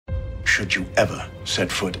Should you ever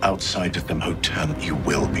set foot outside of them hotel, you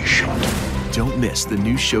will be shot. Don't miss the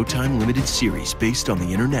new Showtime limited series based on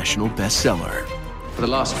the international bestseller. For the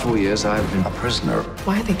last 4 years, I've been a prisoner.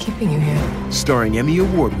 Why are they keeping you here? Starring Emmy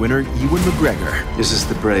Award winner Ewan McGregor. This is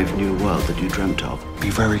the brave new world that you dreamt of. Be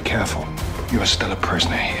very careful. You are still a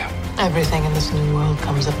prisoner here. Everything in this new world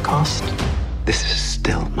comes at cost. This is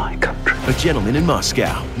still my country. A Gentleman in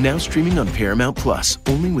Moscow, now streaming on Paramount Plus,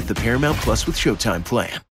 only with the Paramount Plus with Showtime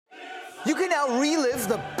plan. You can now relive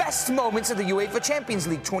the best moments of the UEFA Champions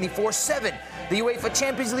League 24/7. The UEFA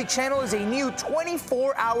Champions League channel is a new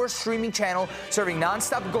 24-hour streaming channel serving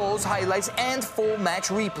non-stop goals, highlights, and full match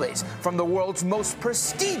replays from the world's most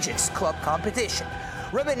prestigious club competition.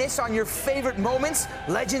 Reminisce on your favorite moments,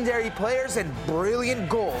 legendary players, and brilliant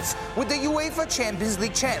goals with the UEFA Champions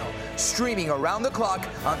League channel, streaming around the clock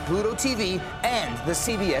on Pluto TV and the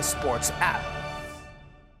CBS Sports app.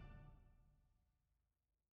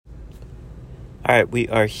 All right, we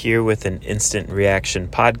are here with an instant reaction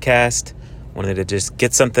podcast. Wanted to just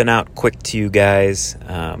get something out quick to you guys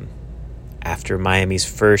after Miami's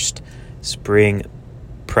first spring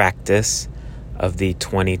practice of the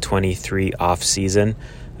 2023 offseason.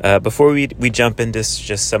 Before we jump into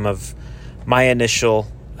just some of my initial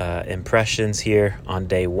impressions here on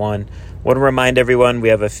day one, want to remind everyone we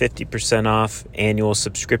have a 50% off annual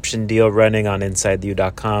subscription deal running on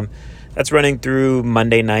InsideTheU.com. That's running through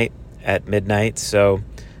Monday night at midnight. So,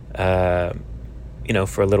 for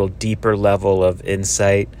a little deeper level of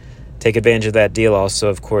insight, take advantage of that deal. Also,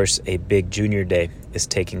 of course, a big junior day is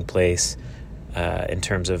taking place in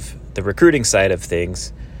terms of the recruiting side of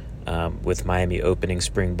things with Miami opening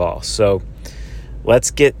spring ball. So let's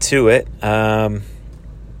get to it.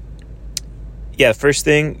 First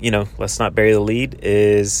thing, let's not bury the lead,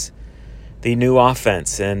 is the new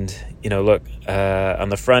offense. And, look, on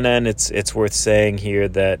the front end, it's worth saying here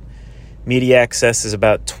that media access is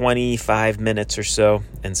about 25 minutes or so.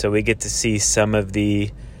 And so we get to see some of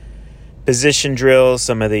the position drills,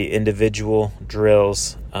 some of the individual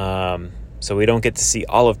drills. So we don't get to see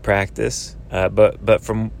all of practice, but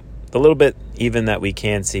from the little bit even that we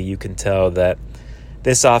can see, you can tell that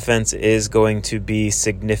this offense is going to be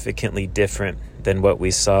significantly different than what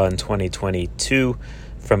we saw in 2022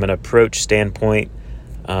 from an approach standpoint.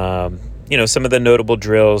 Some of the notable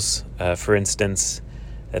drills, for instance,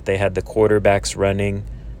 that they had the quarterbacks running,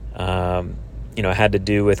 had to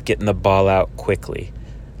do with getting the ball out quickly.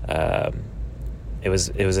 It was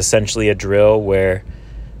essentially a drill where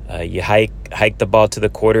you hike the ball to the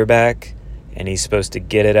quarterback, and he's supposed to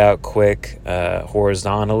get it out quick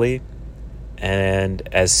horizontally. And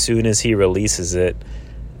as soon as he releases it,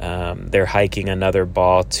 they're hiking another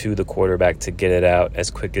ball to the quarterback to get it out as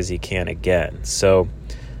quick as he can again. So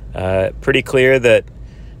pretty clear that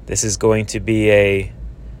this is going to be a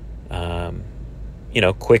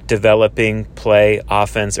quick developing play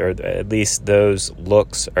offense, or at least those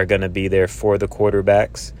looks are going to be there for the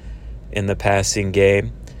quarterbacks in the passing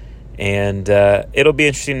game. And it'll be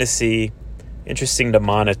interesting to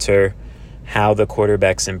monitor how the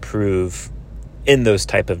quarterbacks improve in those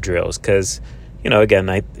type of drills. Because, again,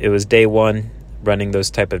 it was day one running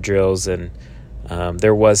those type of drills, and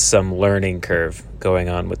there was some learning curve going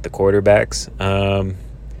on with the quarterbacks.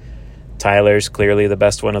 Tyler's clearly the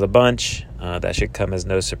best one of the bunch. That should come as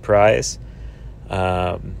no surprise.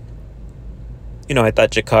 I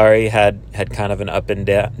thought Jakari had kind of an up and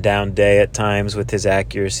down day at times with his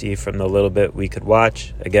accuracy from the little bit we could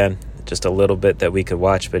watch. Again, just a little bit that we could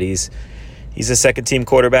watch, but he's a second-team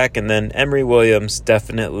quarterback. And then Emory Williams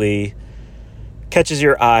definitely catches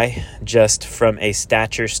your eye just from a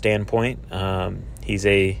stature standpoint. He's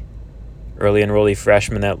a early enrollee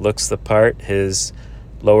freshman that looks the part. His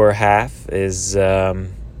lower half is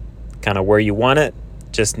kind of where you want it.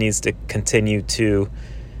 Just needs to continue to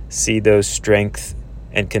see those strength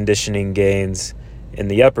and conditioning gains in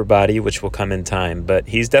the upper body, which will come in time. But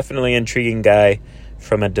he's definitely an intriguing guy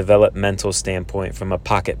from a developmental standpoint, from a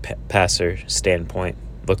pocket passer standpoint.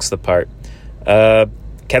 Looks the part.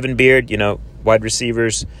 Kevin Beard, wide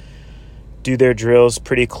receivers do their drills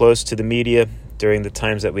pretty close to the media during the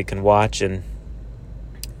times that we can watch. And,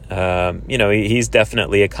 he's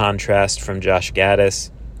definitely a contrast from Josh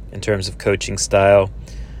Gaddis in terms of coaching style.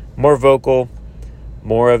 More vocal,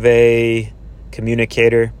 more of a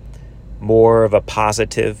communicator, more of a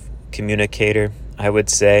positive communicator, I would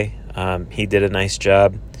say. He did a nice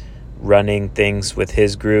job running things with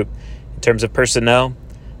his group. In terms of personnel,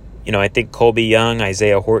 I think Colby Young,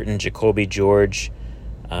 Isaiah Horton, Jacoby George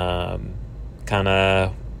kind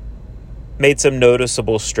of made some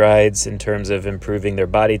noticeable strides in terms of improving their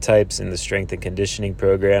body types in the strength and conditioning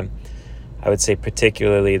program. I would say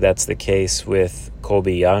particularly that's the case with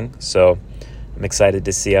Colby Young. So I'm excited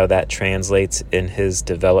to see how that translates in his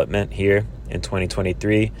development here in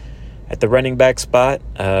 2023. At the running back spot,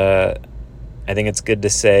 I think it's good to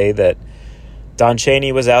say that Don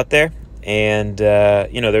Chaney was out there, and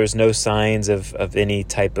there was no signs of any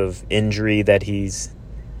type of injury that he's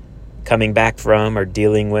coming back from or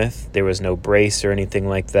dealing with. There was no brace or anything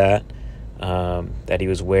like that that he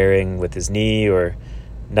was wearing with his knee, or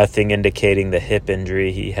nothing indicating the hip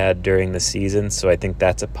injury he had during the season. So I think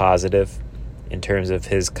that's a positive in terms of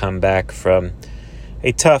his comeback from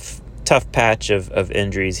a tough patch of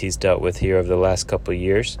injuries he's dealt with here over the last couple of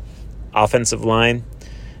years. Offensive line,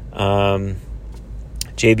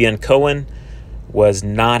 Javion Cohen was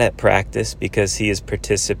not at practice because he is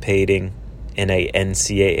participating in a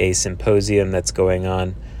NCAA symposium that's going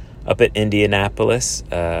on up at Indianapolis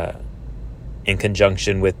in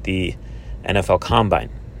conjunction with the NFL Combine.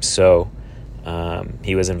 So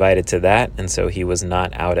he was invited to that, and so he was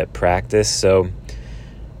not out at practice. So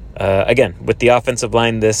again, with the offensive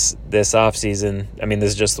line this offseason, I mean,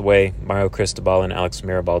 this is just the way Mario Cristobal and Alex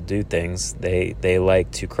Mirabal do things. They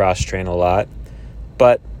like to cross-train a lot.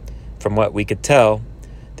 But from what we could tell,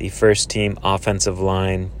 the first-team offensive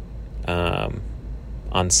line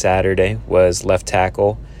on Saturday was left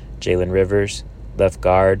tackle Jalen Rivers, left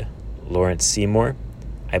guard Lawrence Seymour.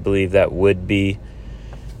 I believe that would be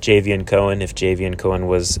Javion Cohen if Javion Cohen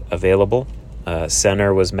was available.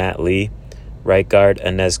 Center was Matt Lee, right guard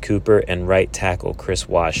Inez Cooper, and right tackle Chris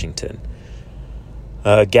Washington.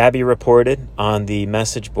 Gabby reported on the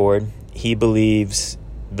message board he believes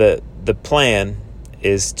the plan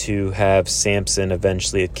is to have Sampson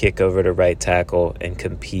eventually kick over to right tackle and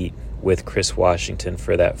compete with Chris Washington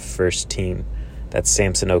for that first team. That's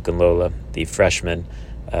Samson Okunlola, the freshman,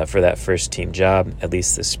 for that first team job, at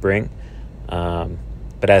least this spring.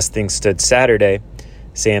 But as things stood Saturday,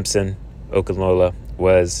 Samson Okunlola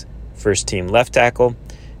was first team left tackle,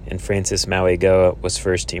 and Francis Mauigoa was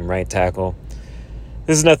first team right tackle.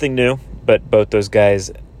 This is nothing new, but both those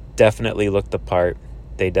guys definitely look the part.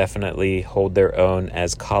 They definitely hold their own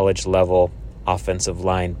as college-level offensive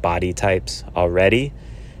line body types already.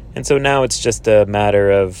 And so now it's just a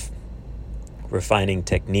matter of refining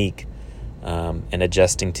technique and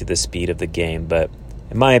adjusting to the speed of the game. But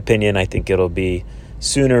in my opinion, I think it'll be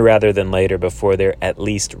sooner rather than later before they're at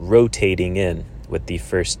least rotating in with the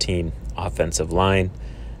first-team offensive line.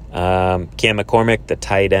 Cam McCormick, the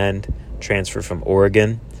tight end, transfer from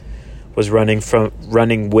Oregon, was running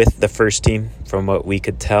with the first team from what we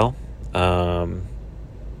could tell. On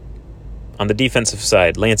the defensive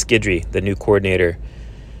side, Lance Guidry, the new coordinator,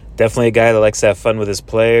 definitely a guy that likes to have fun with his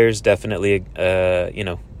players, definitely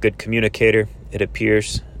a good communicator, it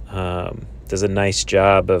appears. Does a nice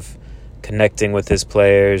job of connecting with his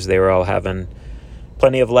players. They were all having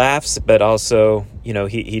plenty of laughs, but also,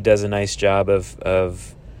 he does a nice job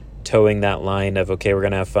of towing that line of, okay, we're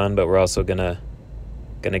going to have fun, but we're also going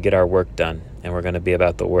to get our work done, and we're going to be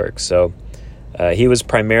about the work. So he was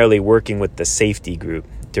primarily working with the safety group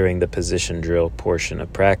during the position drill portion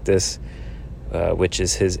of practice, which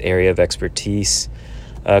is his area of expertise.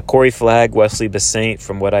 Corey Flagg, Wesley Basaint,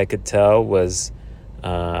 from what I could tell, was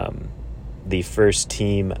the first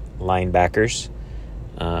team linebackers.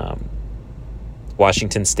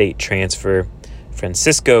 Washington State transfer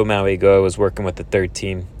Francisco Mauigoa was working with the third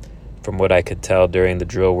team, from what I could tell during the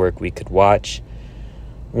drill work we could watch.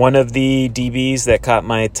 One of the DBs that caught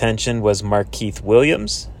my attention was Markeith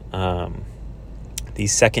Williams, the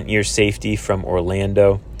second-year safety from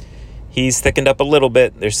Orlando. He's thickened up a little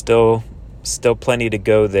bit. There's still plenty to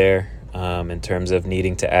go there in terms of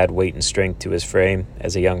needing to add weight and strength to his frame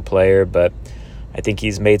as a young player, but I think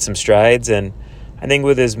he's made some strides, and I think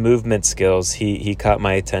with his movement skills, he caught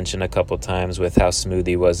my attention a couple times with how smooth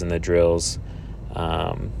he was in the drills.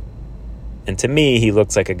 And to me, he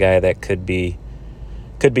looks like a guy that could be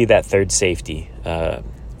that third safety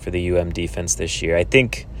for the UM defense this year. I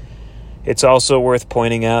think it's also worth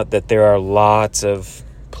pointing out that there are lots of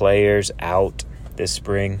players out this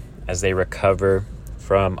spring as they recover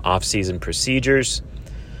from off-season procedures.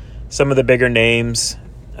 Some of the bigger names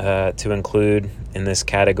to include in this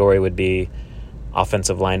category would be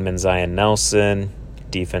offensive lineman Zion Nelson,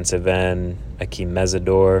 defensive end Akeem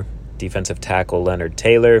Mesidor, defensive tackle Leonard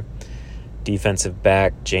Taylor, defensive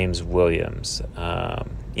back James Williams. I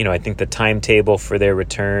think the timetable for their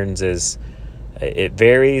returns it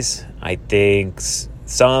varies. I think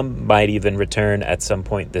some might even return at some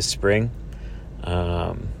point this spring.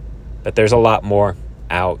 But there's a lot more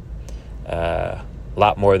out, a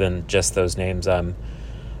lot more than just those names I'm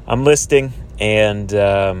listing. And,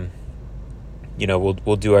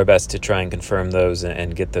 we'll do our best to try and confirm those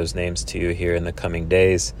and get those names to you here in the coming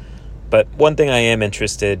days. But one thing I am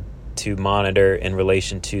interested to monitor in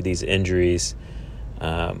relation to these injuries,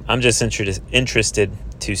 I'm just interested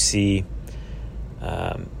to see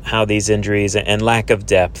how these injuries and lack of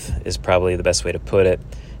depth is probably the best way to put it,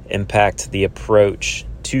 impact the approach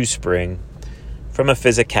to spring from a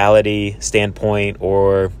physicality standpoint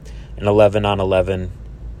or an 11-on-11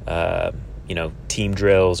 team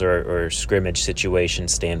drills or scrimmage situation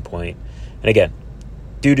standpoint. And again,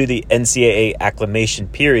 due to the NCAA acclimation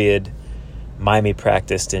period, Miami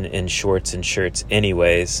practiced in shorts and shirts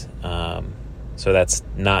anyways, so that's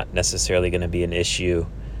not necessarily going to be an issue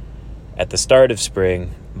at the start of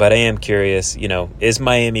spring. But I am curious, is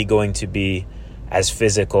Miami going to be as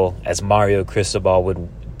physical as Mario Cristobal would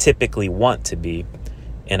typically want to be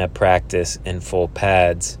in a practice in full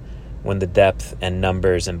pads when the depth and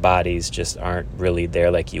numbers and bodies just aren't really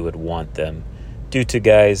there like you would want them due to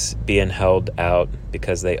guys being held out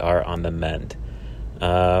because they are on the mend.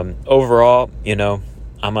 Overall,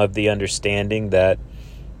 I'm of the understanding that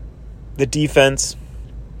the defense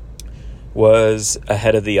was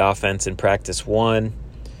ahead of the offense in practice 1,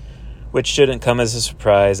 which shouldn't come as a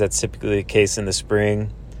surprise. That's typically the case in the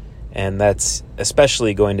spring, and that's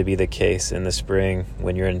especially going to be the case in the spring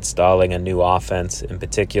when you're installing a new offense in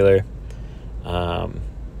particular.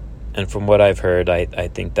 And from what I've heard, I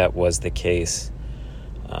think that was the case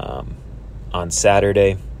on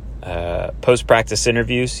Saturday. Post-practice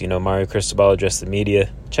interviews, Mario Cristobal addressed the media.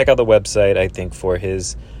 Check out the website, I think, for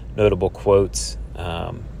his notable quotes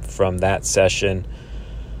from that session.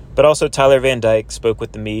 But also Tyler Van Dyke spoke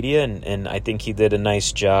with the media, and I think he did a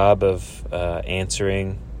nice job of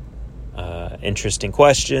answering interesting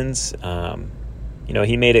questions.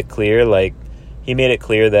 He made it clear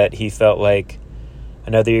that he felt like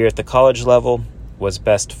another year at the college level was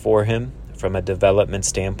best for him from a development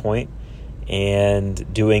standpoint,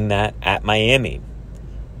 and doing that at Miami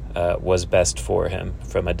was best for him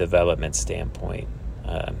from a development standpoint.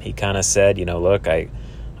 He kind of said, look, I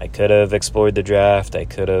could have explored the draft, I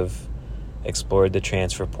could have explored the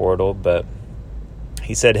transfer portal, but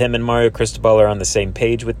he said him and Mario Cristobal are on the same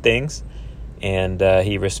page with things, and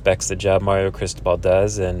he respects the job Mario Cristobal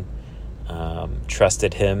does, and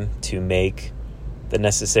trusted him to make the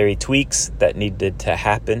necessary tweaks that needed to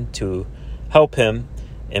happen to help him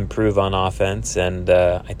improve on offense. And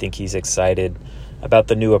I think he's excited about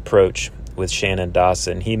the new approach with Shannon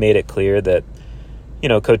Dawson. He made it clear that,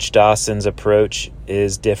 Coach Dawson's approach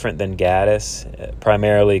is different than Gaddis,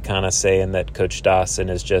 primarily kind of saying that Coach Dawson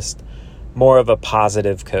is just more of a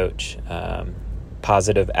positive coach,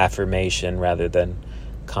 positive affirmation rather than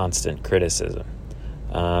constant criticism.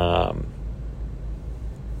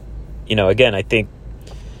 Again, I think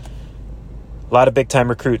a lot of big-time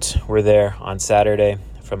recruits were there on Saturday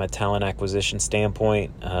from a talent acquisition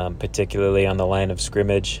standpoint, particularly on the line of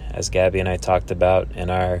scrimmage, as Gabby and I talked about in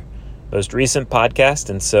our most recent podcast.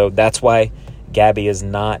 And so that's why Gabby is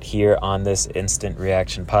not here on this Instant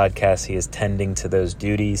Reaction podcast. He is tending to those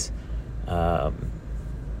duties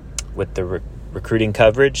with the recruiting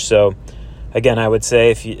coverage. So, again, I would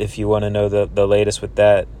say if you want to know the latest with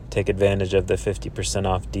that, take advantage of the 50%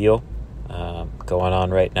 off deal going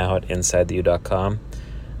on right now at InsideTheU.com.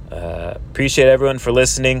 Appreciate everyone for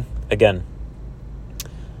listening. Again,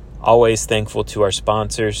 always thankful to our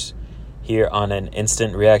sponsors here on an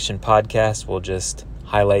Instant Reaction podcast. We'll just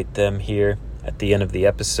highlight them here at the end of the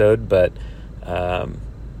episode, but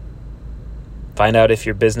find out if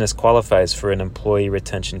your business qualifies for an employee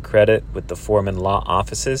retention credit with the Foreman Law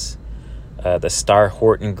Offices, the Star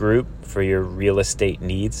Horton Group for your real estate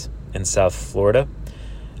needs in South Florida,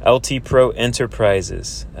 LT Pro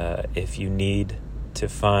Enterprises if you need to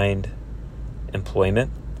find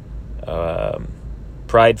employment,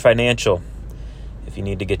 Pride Financial if you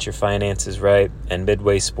need to get your finances right, and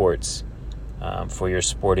Midway Sports for your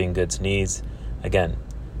sporting goods needs. Again,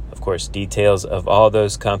 of course, details of all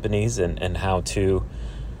those companies and how to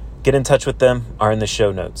get in touch with them are in the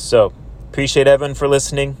show notes. So appreciate everyone for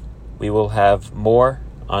listening. We will have more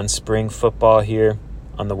on spring football here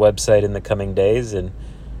on the website in the coming days, and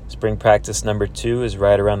spring practice number 2 is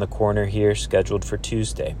right around the corner here, scheduled for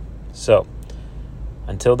Tuesday. So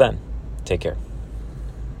until then, take care.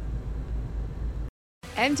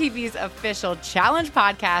 MTV's official Challenge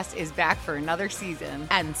podcast is back for another season.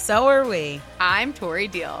 And so are we. I'm Tori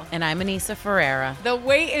Deal. And I'm Anissa Ferreira. The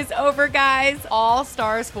wait is over, guys. All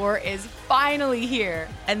Stars 4 is finally here.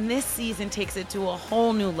 And this season takes it to a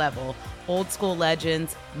whole new level. Old school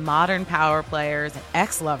legends, modern power players, and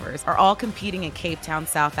ex-lovers are all competing in Cape Town,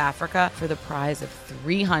 South Africa for the prize of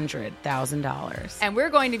 $300,000. And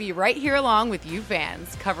we're going to be right here along with you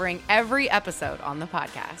fans, covering every episode on the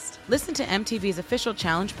podcast. Listen to MTV's official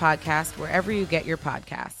Challenge podcast wherever you get your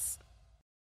podcasts.